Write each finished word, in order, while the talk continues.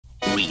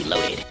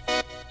Reloaded.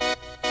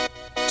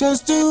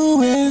 Just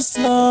do it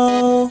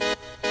slow,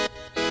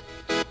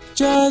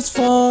 just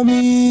for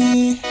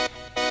me,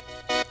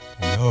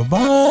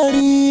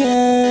 nobody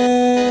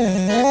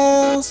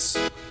else.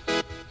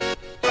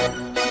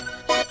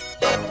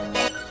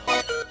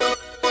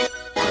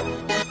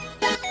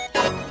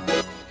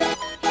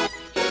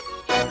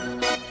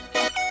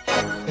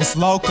 It's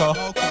loco.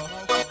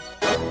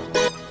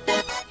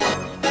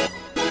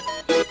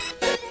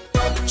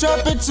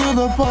 Drop it to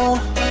the pole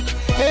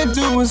and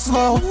do it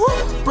slow.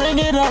 Bring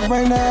it up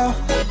right now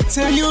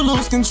till you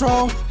lose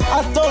control.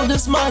 I throw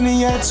this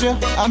money at you.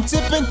 I'm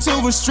tipping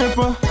to a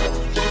stripper,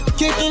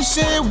 kicking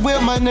shit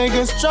with my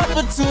niggas. Drop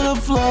it to the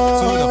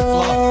floor. To the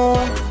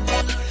floor.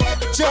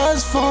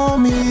 Just for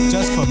me.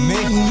 Just for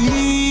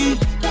me.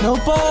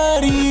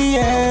 Nobody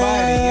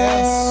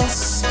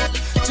else.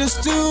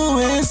 Just do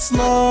it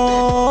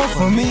slow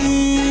for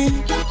me.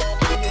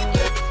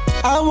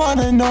 I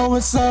wanna know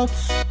what's up,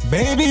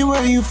 baby,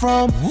 where you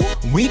from?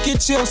 We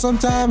could chill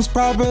sometimes,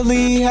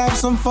 probably have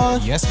some fun.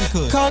 Yes, we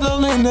could.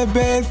 Cuddle in the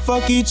bed,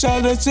 fuck each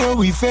other till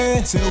we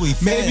fed.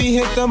 Maybe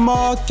hit the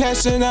mall,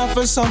 cashing out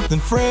for something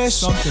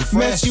fresh.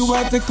 Met you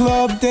at the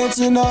club,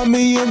 dancing on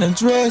me in a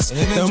dress.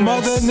 Them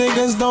other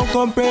niggas don't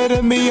compare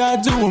to me, I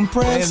do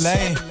impress.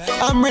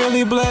 I'm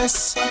really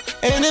blessed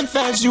and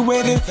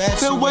infatuated.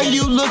 The way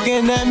you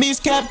looking at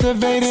me's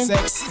captivating.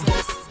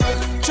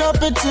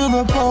 Drop it to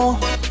the pole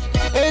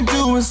and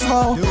do it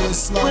slow.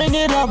 Bring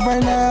it up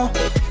right now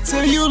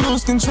till you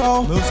lose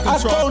control. I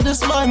throw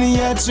this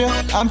money at you.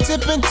 I'm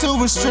tipping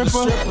to a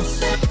stripper,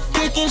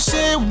 kicking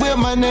shit with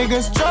my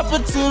niggas. Drop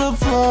it to the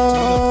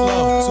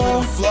floor. To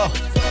the floor.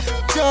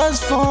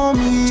 Just for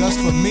me. Just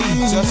for me.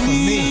 Just for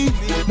me.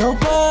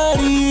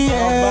 Nobody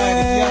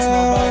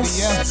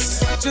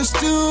else. Just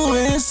do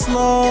it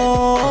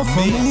slow for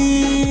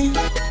me.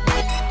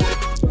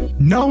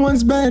 No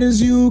one's bad as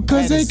you,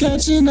 cause they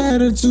catch an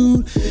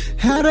attitude.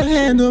 How to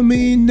handle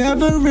me,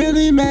 never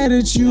really mad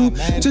at you.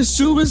 Just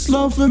do it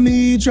slow for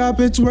me, drop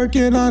it, twerk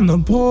it on the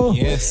pole.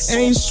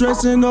 Ain't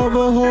stressing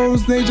over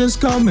hoes, they just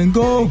come and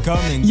go.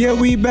 Yeah,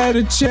 we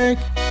better check,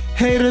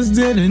 haters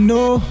didn't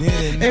know.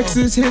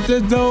 Exes hit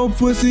the door,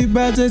 pussy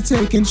about to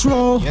take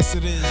control. Yes,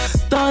 it is.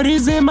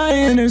 30s in my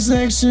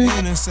intersection.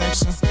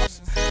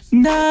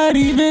 Not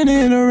even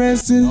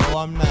interested. No,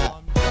 I'm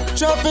not.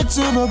 Drop it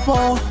to the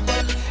pole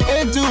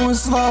and do it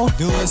slow.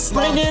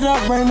 Bring it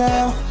up right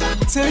now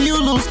till you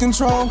lose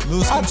control.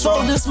 I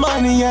throw this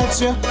money at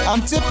you.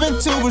 I'm tipping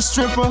to a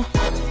stripper,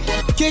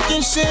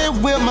 kicking shit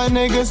with my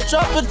niggas.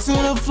 Drop it to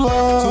the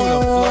floor. To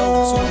the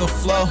floor. To the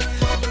floor.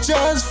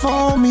 Just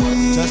for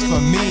me. Just for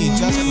me.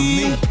 Just for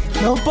me.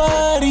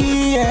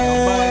 Nobody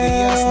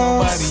else.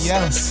 Nobody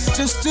else.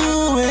 Just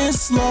do it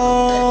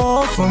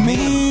slow for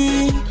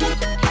me.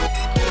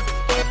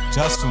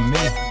 Just for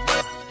me.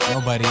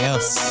 Nobody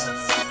else.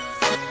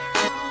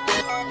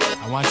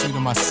 I want you to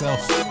myself,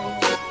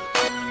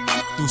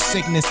 through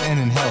sickness and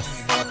in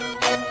health.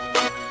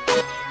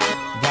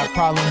 You got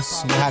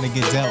problems, you know how to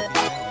get dealt.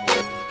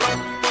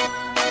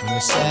 When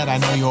you're sad, I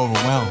know you're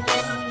overwhelmed.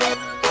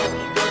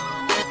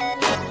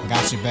 I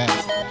got your back.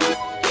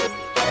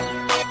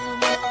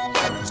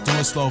 Just do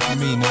it slow for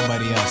me,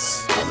 nobody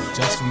else.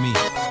 Just for me.